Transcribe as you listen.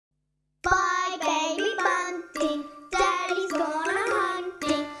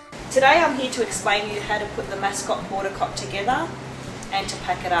Today I'm here to explain to you how to put the mascot portacot together and to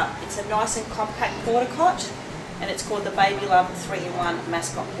pack it up. It's a nice and compact portacot and it's called the Baby Love 3-in-1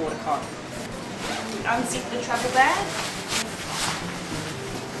 mascot portacot. Unzip the travel bag,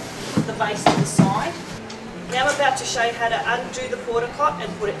 put the base to the side. Now I'm about to show you how to undo the portacot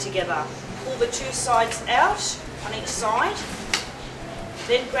and put it together. Pull the two sides out on each side,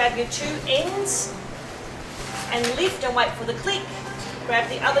 then grab your two ends and lift and wait for the click. Grab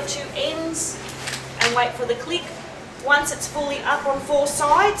the other two ends and wait for the click. Once it's fully up on four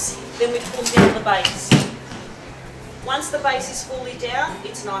sides, then we pull down the base. Once the base is fully down,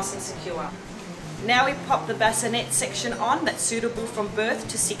 it's nice and secure. Now we pop the bassinet section on that's suitable from birth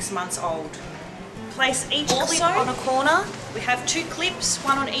to 6 months old. Place each clip on a corner. We have 2 clips,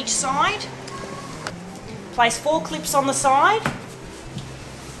 one on each side. Place 4 clips on the side.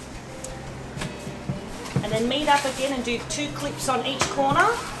 And then meet up again and do 2 clips on each corner.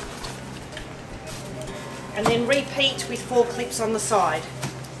 And then repeat with 4 clips on the side.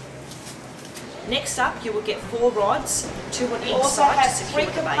 Next up, you will get 4 rods, 2 on each side to secure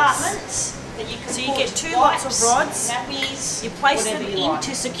the base. That you can so you get 2 lots of rods, nappies, you place them in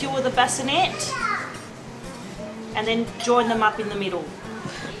to secure the bassinet and then join them up in the middle.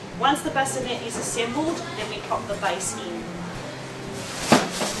 Once the bassinet is assembled, then we pop the base in.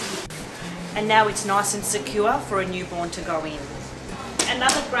 And now it's nice and secure for a newborn to go in.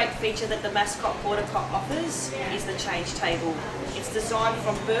 Another great feature that the mascot portacot offers is the change table. It's designed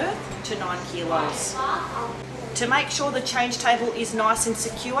from birth to 9 kilos. To make sure the change table is nice and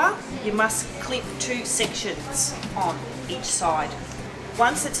secure, you must clip 2 sections on each side.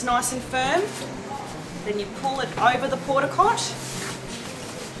 Once it's nice and firm, then you pull it over the portacot,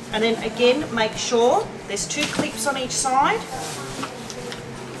 and then again make sure there's 2 clips on each side.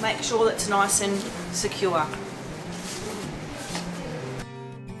 Make sure that it's nice and secure.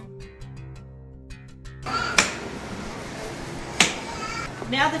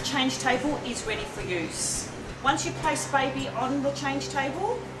 Now the change table is ready for use. Once you place baby on the change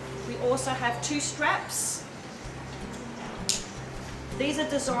table, we also have 2 straps. These are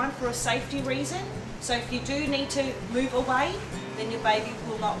designed for a safety reason, so if you do need to move away, then your baby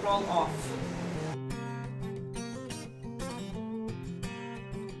will not roll off.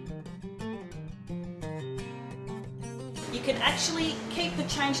 You can actually keep the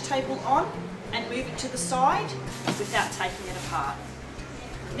change table on and move it to the side without taking it apart.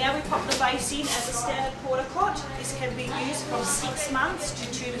 Now we pop the base in as a standard portacot. This can be used from 6 months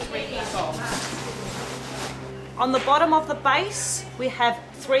to 2 to 3 years old. On the bottom of the base we have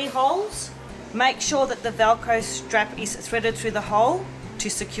 3 holes. Make sure that the Velcro strap is threaded through the hole to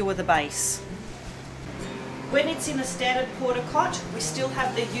secure the base. When it's in a standard portacot, we still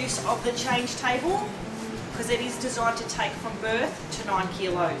have the use of the change table because it is designed to take from birth to 9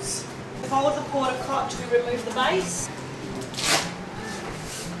 kilos. Fold the portacot to remove the base.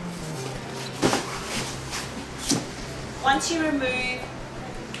 Once you remove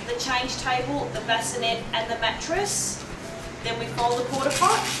the change table, the bassinet and the mattress, then we fold the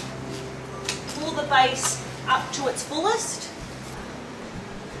portacot, pull the base up to its fullest,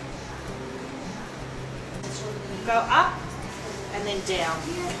 go up and then down.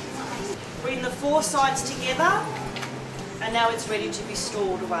 Bring the 4 sides together and now it's ready to be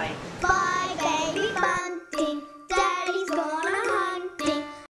stored away. Bye, baby bun.